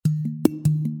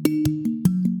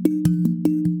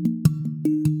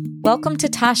Welcome to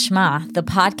Tashma, the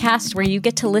podcast where you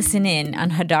get to listen in on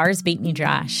Hadar's Beit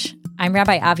Midrash. I'm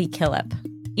Rabbi Avi Killip.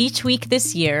 Each week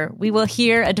this year, we will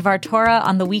hear a Dvar Torah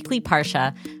on the weekly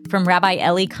Parsha from Rabbi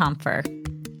Eli Kampfer.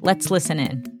 Let's listen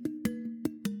in.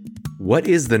 What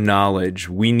is the knowledge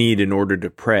we need in order to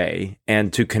pray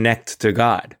and to connect to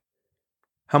God?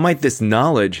 How might this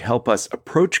knowledge help us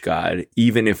approach God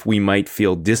even if we might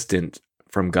feel distant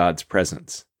from God's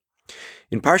presence?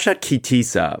 In Parshat Ki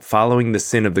Tisa, following the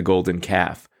sin of the golden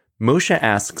calf, Moshe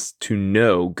asks to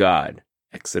know God,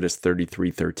 Exodus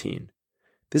 33:13.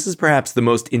 This is perhaps the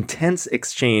most intense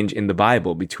exchange in the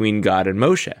Bible between God and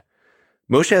Moshe.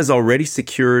 Moshe has already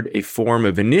secured a form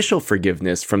of initial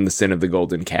forgiveness from the sin of the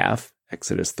golden calf,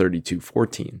 Exodus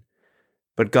 32:14.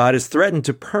 But God has threatened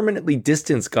to permanently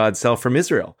distance God's self from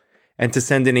Israel and to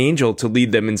send an angel to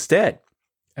lead them instead,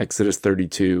 Exodus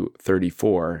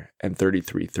 32:34 and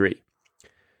 33:3.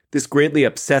 This greatly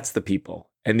upsets the people,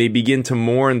 and they begin to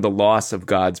mourn the loss of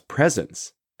God's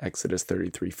presence, Exodus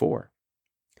 33:4.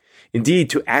 Indeed,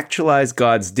 to actualize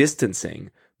God's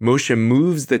distancing, Moshe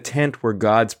moves the tent where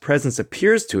God's presence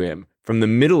appears to him from the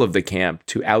middle of the camp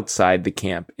to outside the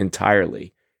camp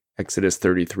entirely, Exodus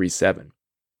 33:7.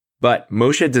 But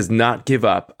Moshe does not give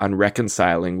up on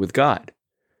reconciling with God.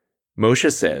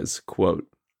 Moshe says, quote,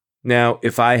 "Now,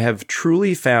 if I have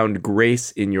truly found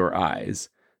grace in your eyes,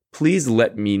 please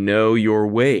let me know your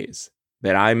ways,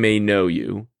 that I may know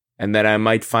you, and that I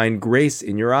might find grace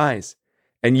in your eyes.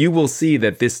 And you will see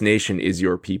that this nation is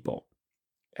your people."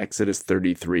 Exodus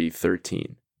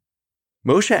 33:13.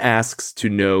 Moshe asks to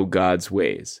know God's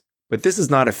ways, but this is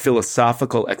not a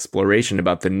philosophical exploration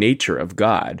about the nature of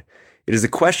God. It is a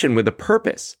question with a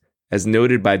purpose, as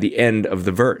noted by the end of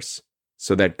the verse,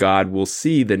 so that God will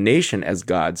see the nation as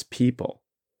God's people.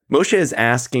 Moshe is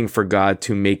asking for God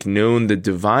to make known the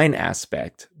divine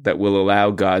aspect that will allow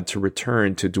God to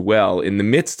return to dwell in the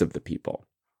midst of the people.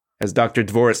 As Dr.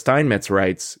 Dvorah Steinmetz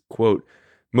writes, quote,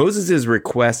 "Moses'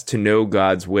 request to know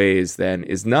God's ways, then,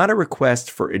 is not a request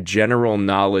for a general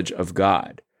knowledge of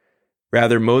God.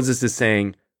 Rather, Moses is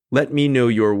saying, 'Let me know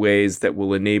your ways that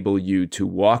will enable you to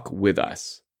walk with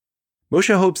us.'"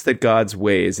 Moshe hopes that God's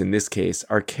ways, in this case,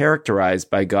 are characterized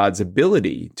by God's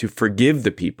ability to forgive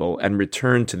the people and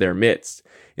return to their midst.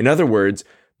 In other words,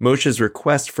 Moshe's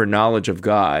request for knowledge of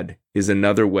God is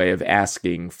another way of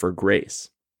asking for grace.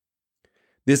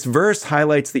 This verse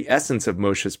highlights the essence of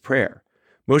Moshe's prayer.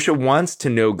 Moshe wants to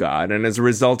know God, and as a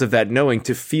result of that knowing,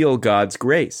 to feel God's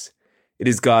grace. It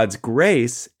is God's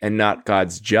grace, and not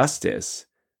God's justice,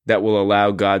 that will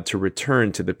allow God to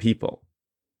return to the people.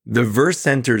 The verse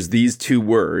centers these two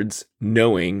words,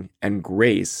 knowing and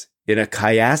grace, in a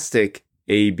chiastic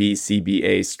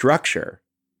ABCBA structure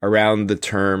around the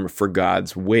term for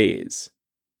God's ways.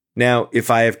 Now, if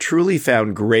I have truly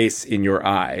found grace in your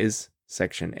eyes,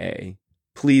 section A,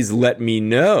 please let me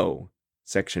know,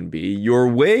 section B, your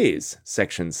ways,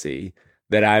 section C,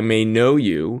 that I may know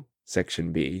you,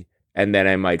 section B, and that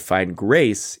I might find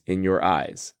grace in your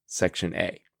eyes, section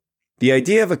A. The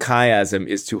idea of a chiasm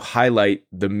is to highlight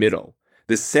the middle.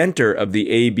 The center of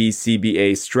the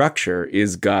ABCBA structure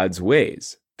is God's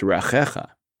ways, drachecha,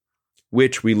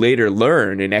 which we later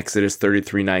learn in Exodus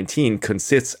 33:19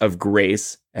 consists of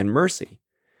grace and mercy.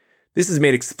 This is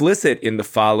made explicit in the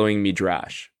following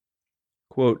midrash.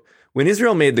 Quote, "When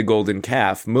Israel made the golden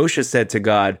calf, Moshe said to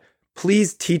God,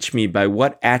 'Please teach me by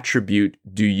what attribute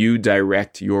do you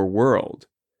direct your world?'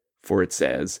 For it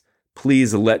says,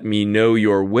 'Please let me know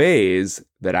your ways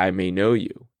that I may know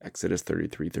you.'" Exodus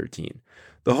 33:13.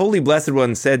 The Holy Blessed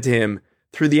One said to him,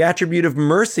 "Through the attribute of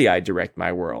mercy I direct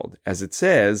my world," as it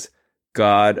says,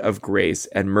 "God of grace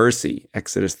and mercy,"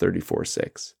 Exodus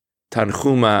 34:6.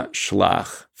 Tanchuma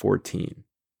Shlach 14.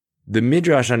 The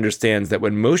Midrash understands that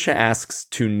when Moshe asks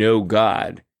to know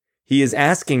God, he is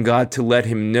asking God to let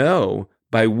him know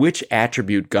by which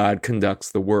attribute God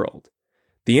conducts the world.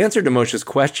 The answer to Moshe's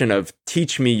question of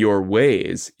 "teach me your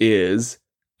ways" is,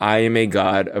 "I am a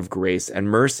God of grace and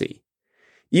mercy."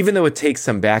 Even though it takes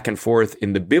some back and forth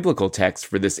in the biblical text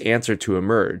for this answer to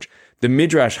emerge, the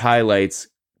Midrash highlights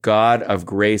God of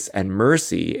grace and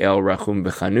mercy, El Rachum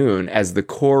B'Chanun, as the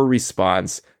core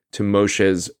response to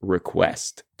Moshe's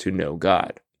request to know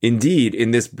God. Indeed,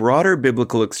 in this broader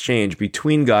biblical exchange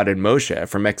between God and Moshe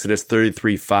from Exodus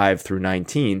 33:5 through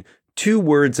 19, two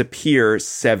words appear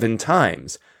 7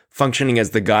 times, functioning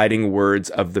as the guiding words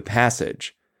of the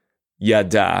passage.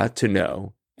 Yada, to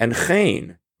know, and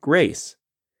chen, grace.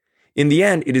 In the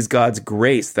end, it is God's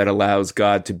grace that allows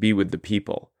God to be with the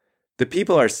people. The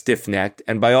people are stiff-necked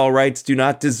and by all rights do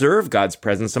not deserve God's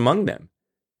presence among them.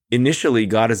 Initially,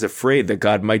 God is afraid that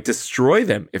God might destroy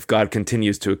them if God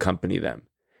continues to accompany them.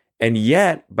 And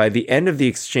yet, by the end of the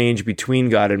exchange between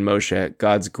God and Moshe,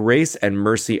 God's grace and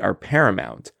mercy are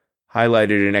paramount,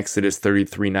 highlighted in Exodus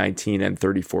 33:19 and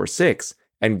 34:6,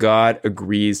 and God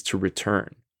agrees to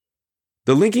return.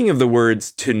 The linking of the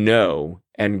words to know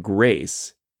and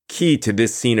grace, key to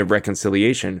this scene of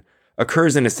reconciliation,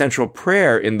 occurs in a central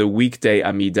prayer in the weekday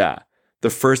Amidah,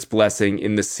 the first blessing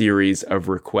in the series of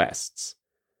requests.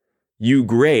 You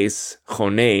grace,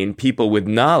 chonein, people with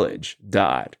knowledge,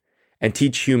 da'at, and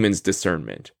teach humans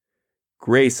discernment.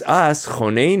 Grace us,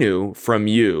 choneinu, from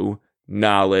you,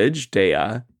 knowledge,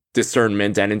 deah,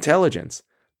 discernment and intelligence.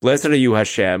 Blessed are you,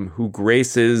 Hashem, who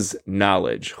graces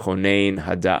knowledge, chonein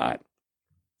hada'at.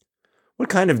 What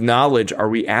kind of knowledge are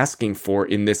we asking for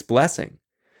in this blessing?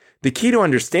 The key to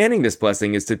understanding this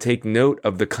blessing is to take note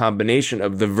of the combination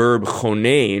of the verb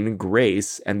chonein,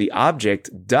 grace, and the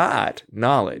object da'at,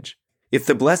 knowledge. If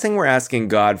the blessing were asking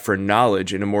God for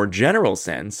knowledge in a more general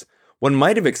sense, one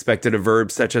might have expected a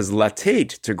verb such as latet,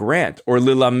 to grant, or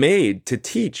lilamed, to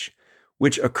teach,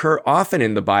 which occur often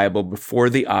in the Bible before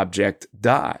the object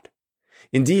da'at.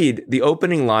 Indeed, the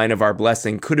opening line of our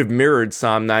blessing could have mirrored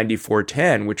Psalm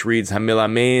 94:10, which reads,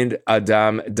 Hamilamed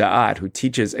Adam da'at, who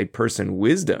teaches a person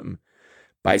wisdom,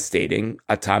 by stating,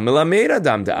 Ata milamed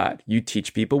Adam da'at, you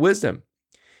teach people wisdom.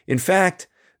 In fact,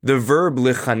 the verb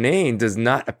lichanein does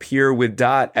not appear with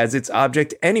da'at as its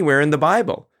object anywhere in the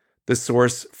Bible, the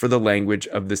source for the language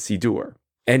of the Siddur.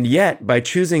 And yet, by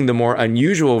choosing the more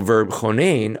unusual verb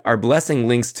chonein, our blessing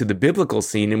links to the biblical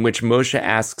scene in which Moshe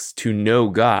asks to know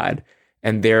God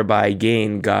and thereby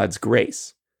gain God's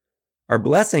grace. Our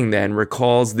blessing then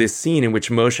recalls this scene in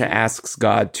which Moshe asks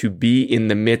God to be in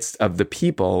the midst of the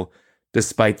people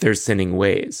despite their sinning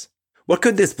ways. What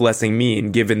could this blessing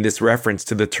mean given this reference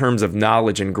to the terms of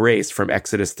knowledge and grace from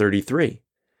Exodus 33?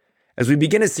 As we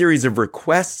begin a series of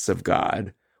requests of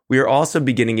God, we are also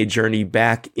beginning a journey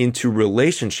back into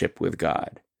relationship with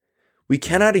God. We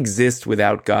cannot exist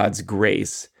without God's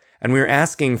grace, and we are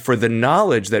asking for the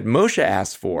knowledge that Moshe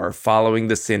asked for following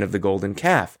the sin of the golden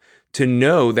calf, to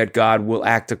know that God will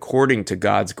act according to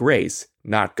God's grace,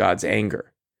 not God's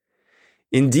anger.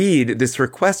 Indeed, this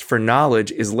request for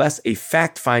knowledge is less a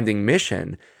fact-finding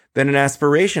mission than an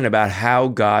aspiration about how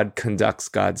God conducts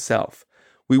God's self.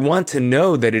 We want to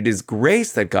know that it is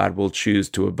grace that God will choose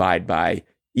to abide by,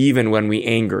 even when we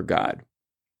anger God.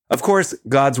 Of course,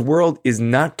 God's world is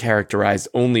not characterized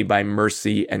only by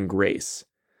mercy and grace.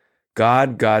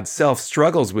 God, God's self,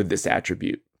 struggles with this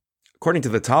attribute. According to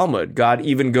the Talmud, God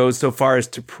even goes so far as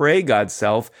to pray God's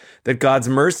self that God's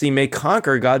mercy may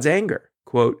conquer God's anger.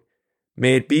 Quote,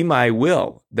 may it be my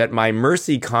will that my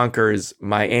mercy conquers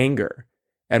my anger,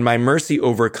 and my mercy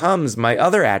overcomes my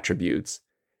other attributes,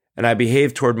 and I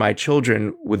behave toward my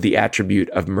children with the attribute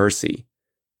of mercy.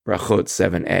 Brachot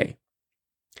 7a.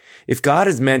 If God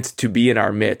is meant to be in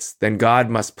our midst, then God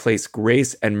must place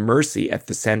grace and mercy at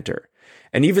the center.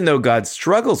 And even though God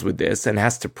struggles with this and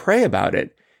has to pray about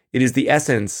it, it is the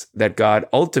essence that God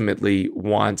ultimately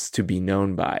wants to be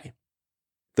known by.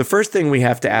 The first thing we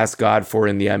have to ask God for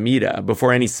in the Amidah,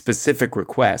 before any specific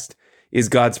request, is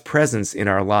God's presence in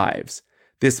our lives.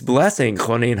 This blessing,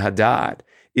 chonein hada'at,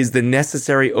 is the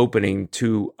necessary opening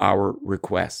to our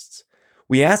requests.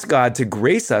 We ask God to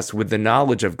grace us with the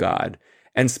knowledge of God,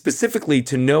 and specifically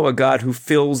to know a God who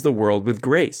fills the world with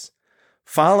grace.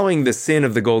 Following the sin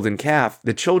of the golden calf,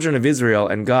 the children of Israel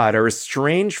and God are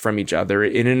estranged from each other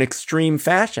in an extreme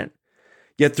fashion.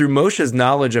 Yet through Moshe's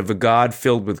knowledge of a God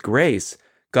filled with grace,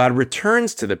 God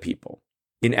returns to the people.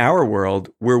 In our world,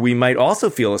 where we might also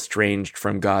feel estranged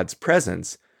from God's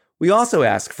presence, we also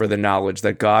ask for the knowledge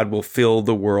that God will fill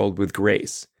the world with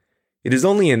grace. It is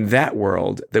only in that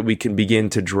world that we can begin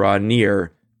to draw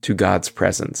near to God's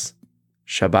presence.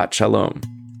 Shabbat Shalom.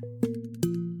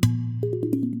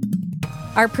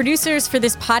 Our producers for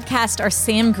this podcast are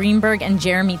Sam Greenberg and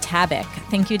Jeremy Tabak.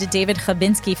 Thank you to David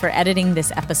Chabinski for editing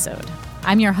this episode.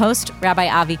 I'm your host, Rabbi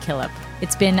Avi Killip.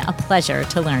 It's been a pleasure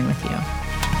to learn with you.